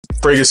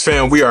Fragrance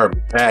fam, we are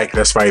back.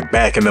 That's right,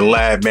 back in the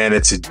lab, man.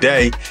 And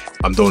today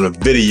I'm doing a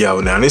video.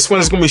 Now this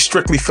one is gonna be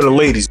strictly for the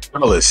ladies.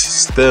 Fellas,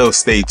 still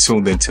stay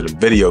tuned into the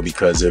video,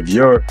 because if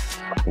your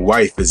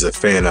wife is a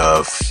fan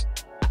of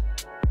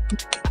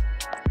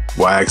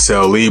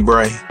YSL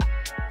Libre,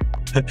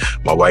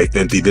 my wife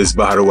emptied this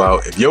bottle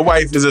out. If your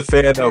wife is a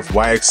fan of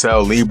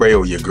YSL Libre,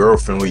 or your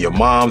girlfriend or your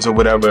moms or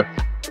whatever,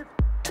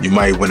 you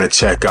might want to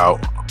check out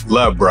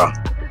LIBBRA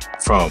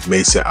from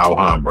MAISON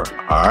ALHAMBRA.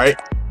 All right,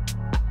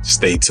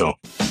 stay tuned.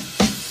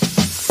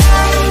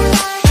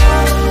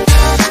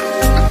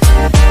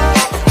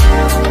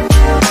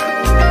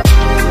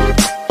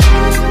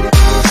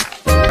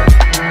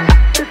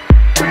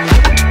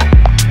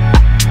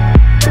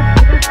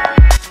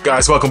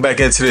 Guys, welcome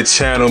back into the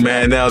channel,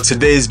 man. Now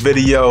today's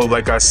video,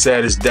 like I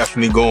said, is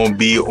definitely going to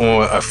be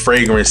on a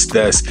fragrance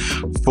that's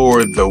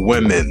for the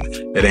women.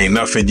 It ain't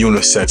nothing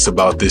unisex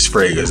about this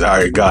fragrance. All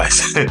right,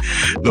 guys.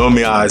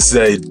 Normally I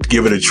say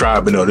give it a try,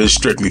 but no, this is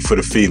strictly for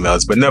the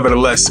females. But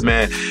nevertheless,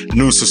 man,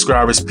 new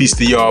subscribers, peace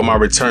to y'all. My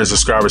return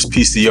subscribers,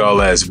 peace to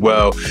y'all as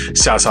well.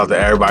 Shouts out to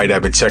everybody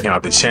that been checking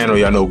out the channel.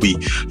 Y'all know we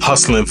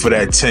hustling for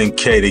that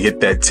 10K to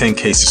get that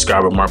 10K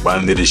subscriber mark by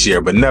the end of this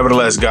year. But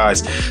nevertheless,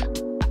 guys,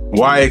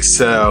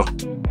 YSL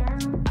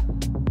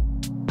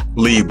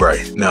Libre.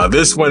 Now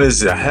this one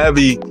is a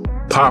heavy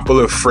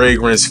popular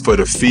fragrance for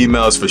the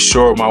females for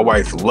sure. My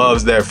wife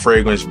loves that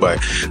fragrance, but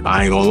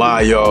I ain't gonna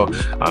lie, y'all,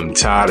 I'm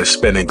tired of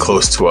spending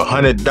close to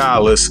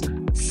 $100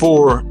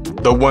 for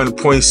the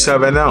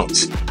 1.7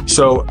 ounce.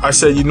 So I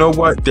said, you know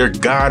what, there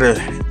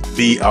gotta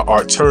be an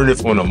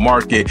alternative on the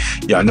market.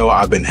 Y'all know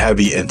I've been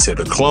heavy into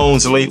the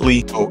clones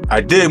lately. So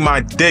I did my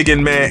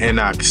digging, man, and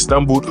I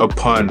stumbled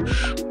upon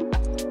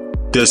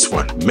this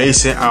one,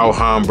 MAISON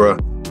ALHAMBRA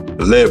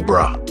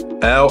LIBBRA,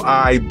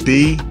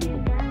 L-I-B-B-R-A,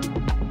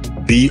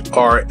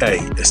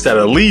 instead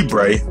of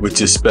Libre,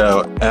 which is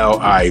spelled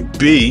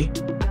L-I-B-R-E,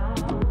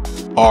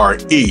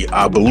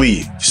 I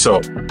believe.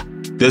 So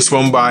this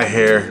one by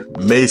here,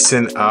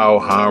 MAISON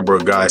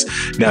ALHAMBRA, guys.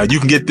 Now you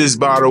can get this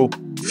bottle,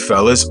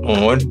 fellas,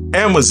 on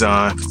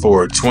Amazon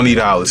for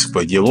 $20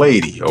 for your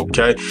lady,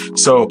 okay?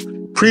 So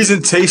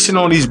presentation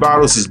on these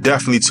bottles is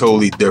definitely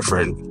totally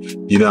different.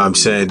 You know what I'm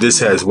saying? This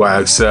has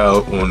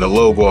YSL on the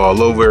logo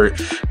all over it.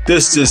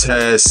 This just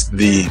has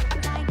the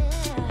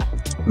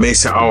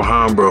MAISON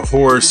ALHAMBRA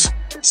horse,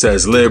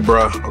 says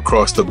LIBBRA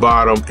across the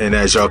bottom. And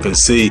as y'all can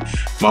see,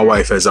 my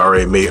wife has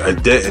already made a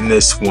dent in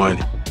this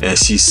one, and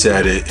she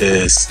said it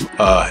is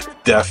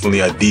definitely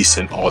a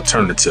decent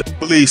alternative. I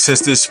believe since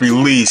this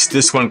release,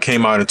 this one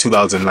came out in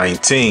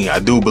 2019. I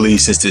do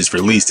believe since this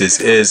release, there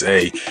is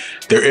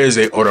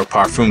a eau de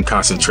parfum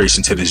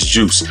concentration to this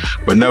juice.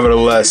 But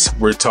nevertheless,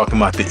 we're talking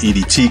about the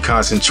EDT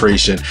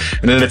concentration.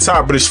 And in the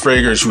top of this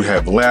fragrance, you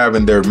have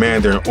lavender,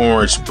 mandarin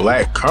orange,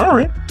 black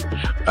currant,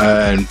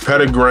 and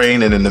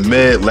petitgrain, and in the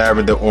mid,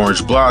 lavender,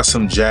 orange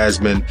blossom,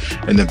 jasmine,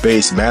 and the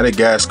base,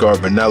 Madagascar,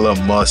 vanilla,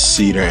 musk,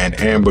 cedar, and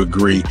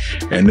ambergris.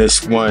 And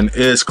this one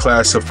is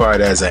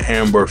classified as an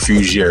amber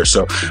fusier.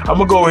 So I'm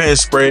gonna go ahead and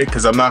spray it,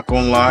 because I'm not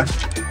gonna lie,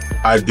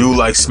 I do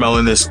like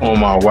smelling this on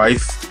my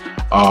wife.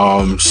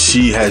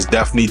 She has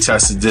definitely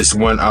tested this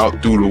one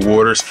out through the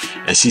waters,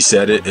 and she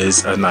said it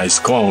is a nice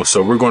cologne.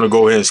 So we're gonna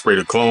go ahead and spray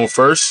the cologne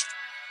first.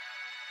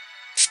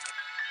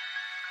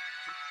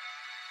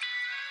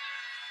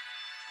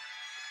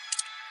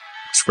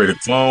 Spray the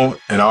cologne,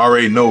 and I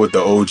already know what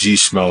the OG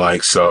smell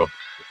like, so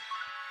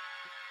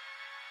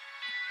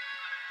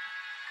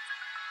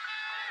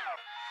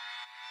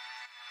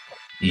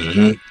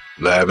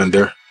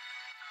lavender,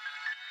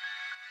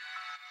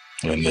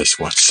 and this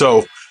one.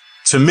 So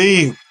to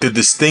me, the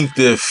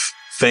distinctive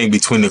thing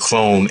between the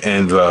clone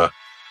and the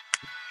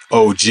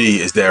OG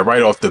is that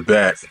right off the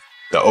bat,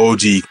 the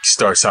OG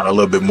starts out a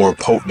little bit more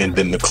potent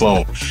than the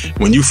clone.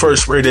 When you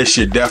first spray this,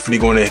 you're definitely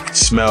going to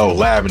smell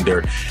lavender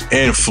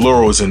and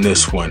florals in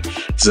this one.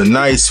 It's a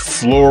nice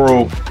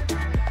floral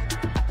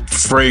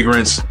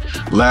fragrance,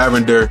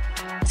 lavender.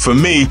 For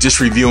me, just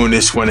reviewing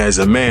this one as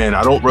a man,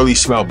 I don't really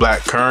smell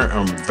black currant.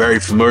 I'm very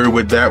familiar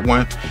with that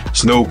one.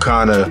 There's no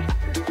kind of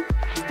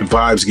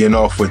vibes getting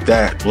off with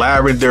that.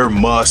 Lavender,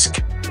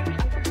 musk,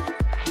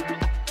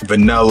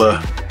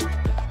 vanilla,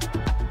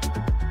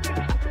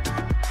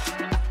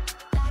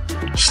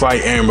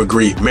 slight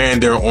ambergris,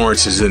 mandarin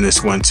orange is in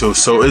this one too.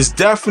 So it's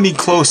definitely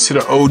close to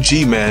the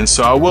OG, man.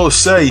 So I will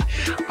say,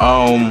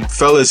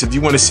 fellas, if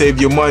you want to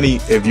save your money,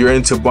 if you're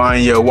into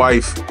buying your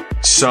wife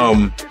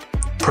some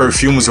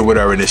perfumes or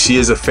whatever, and if she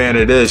is a fan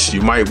of this,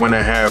 you might want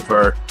to have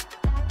her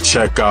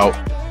check out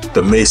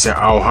the MAISON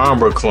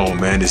ALHAMBRA clone,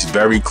 man. It's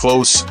very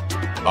close.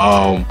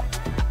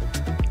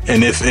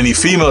 And if any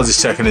females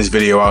is checking this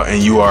video out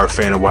and you are a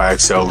fan of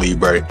YSL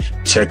Libre,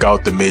 check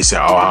out the MAISON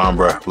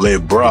ALHAMBRA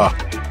LIBBRA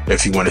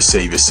if you want to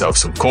save yourself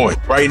some coin.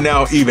 Right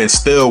now, even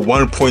still,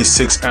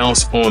 1.6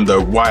 ounce on the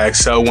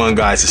YSL one,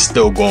 guys, is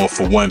still going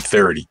for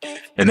 $130,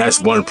 and that's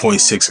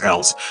 1.6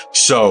 ounce.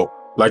 So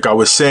like I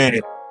was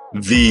saying,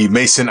 the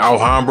MAISON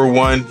ALHAMBRA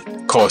one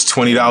costs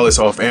 $20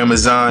 off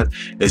Amazon.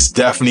 It's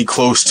definitely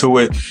close to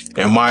it.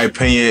 In my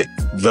opinion,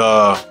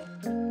 the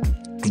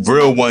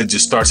real one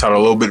just starts out a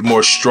little bit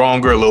more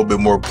stronger, a little bit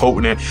more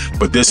potent,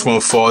 but this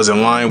one falls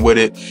in line with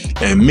it.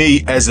 And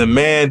me as a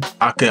man,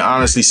 I can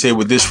honestly say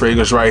with this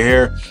fragrance right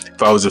here,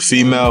 if I was a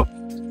female,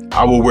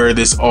 I will wear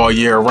this all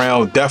year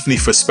round. Definitely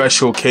for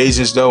special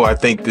occasions though. I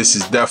think this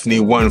is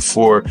definitely one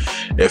for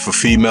if a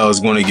female is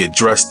going to get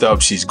dressed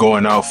up, she's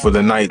going out for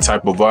the night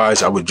type of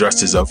vibes, I would dress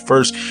this up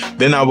first.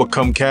 Then I would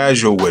come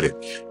casual with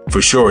it.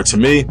 For sure, to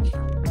me,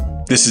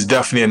 this is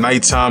definitely a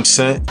nighttime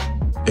scent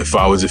if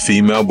I was a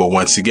female, but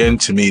once again,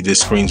 to me,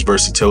 this screams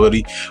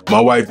versatility. My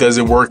wife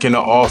doesn't work in the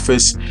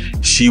office.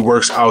 She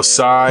works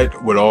outside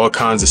with all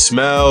kinds of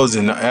smells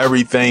and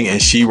everything, and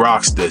she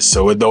rocks this,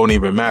 so it don't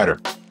even matter.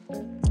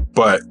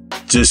 But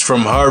just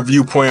from her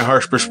viewpoint, her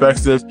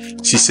perspective,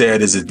 she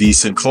said it's a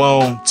decent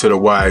clone to the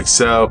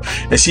YSL.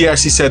 And she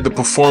actually said the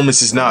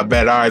performance is not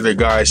bad either,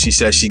 guys. She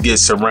said she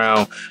gets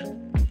around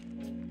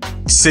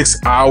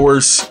 6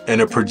 hours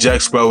and it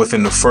projects well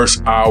within the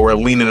first hour,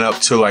 leaning up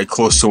to like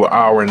close to an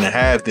hour and a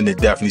half. Then it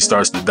definitely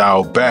starts to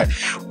dial back.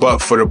 But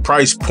for the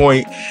price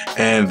point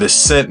and the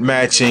scent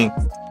matching,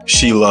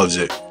 she loves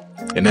it.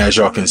 And as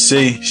y'all can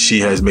see, she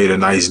has made a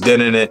nice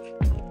dent in it.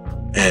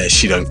 And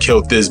she done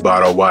killed this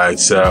bottle,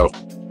 YSL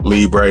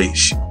Libre,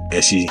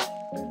 and she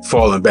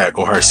falling back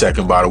on her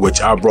second bottle,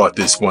 which I brought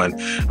this one.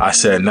 I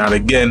said, not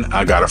again,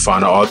 I gotta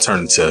find an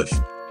alternative.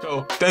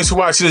 So thanks for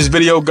watching this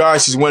video,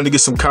 guys. Just wanted to get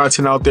some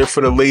content out there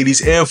for the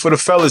ladies and for the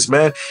fellas,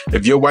 man.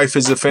 If your wife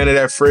is a fan of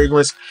that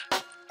fragrance,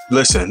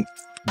 listen,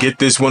 get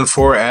this one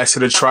for her, ask her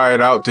to try it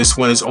out. This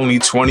one is only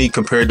 $20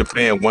 compared to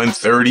paying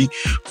 $130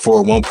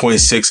 for a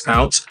 1.6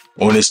 ounce.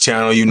 On this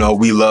channel, you know,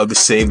 we love to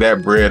save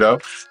that bread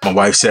up. My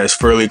wife says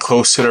fairly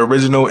close to the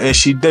original and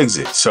she digs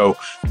it. So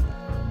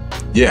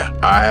yeah,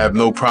 I have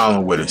no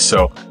problem with it.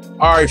 So,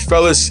 all right,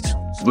 fellas,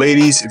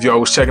 ladies, if y'all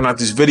was checking out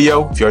this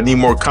video, if y'all need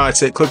more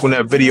content, click on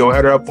that video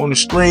header up on the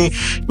screen.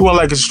 You want to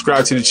like and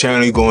subscribe to the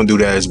channel, you go and do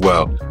that as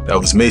well. That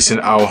was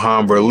MAISON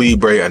Alhambra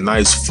Libre, a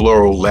nice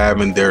floral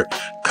lavender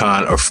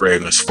kind of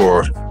fragrance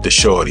for the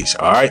shorties.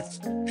 All right,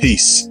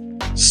 peace,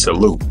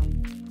 salute.